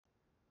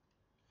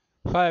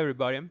Hi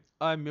everybody,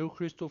 I'm Mir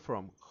Christo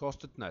from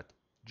Hosted.net,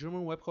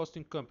 German web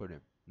hosting company.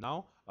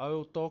 Now I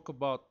will talk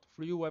about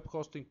free web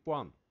hosting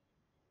plan.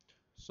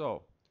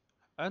 So,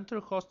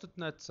 enter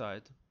Hosted.net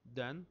site,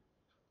 then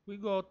we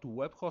go to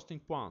web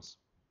hosting plans.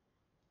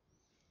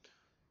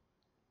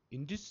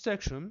 In this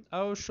section,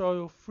 I will show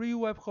you free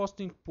web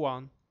hosting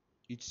plan.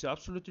 It's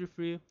absolutely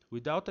free,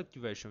 without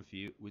activation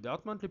fee,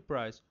 without monthly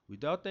price,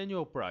 without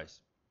annual price.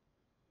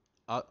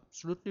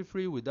 Absolutely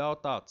free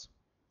without ads.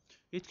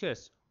 It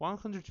has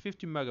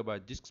 150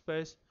 MB disk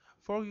space,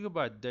 4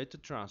 GB data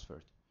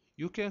transferred.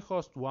 You can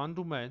host one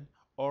domain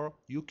or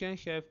you can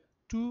have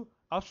two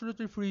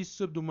absolutely free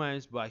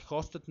subdomains by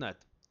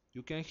Hosted.net.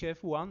 You can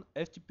have one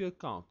FTP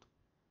account.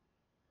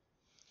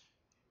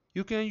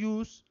 You can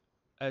use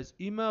as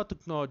email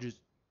technologies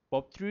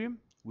POP3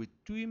 with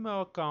two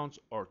email accounts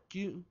or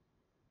two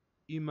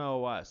email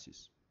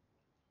aliases.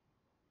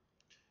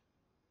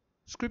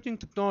 Scripting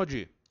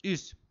technology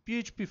is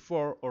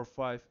PHP4 or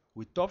 5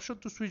 with option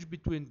to switch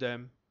between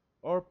them,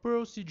 or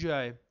Perl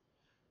CGI.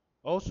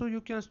 Also,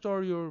 you can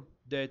store your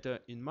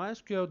data in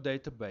MySQL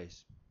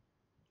database.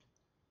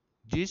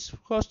 This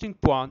hosting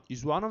plan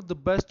is one of the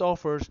best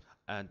offers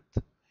and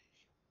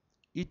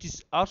it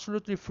is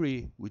absolutely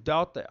free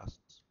without ads.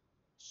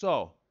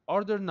 So,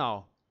 order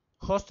now.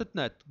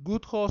 Hosted.net,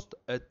 good host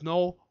at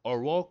no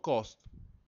or low cost.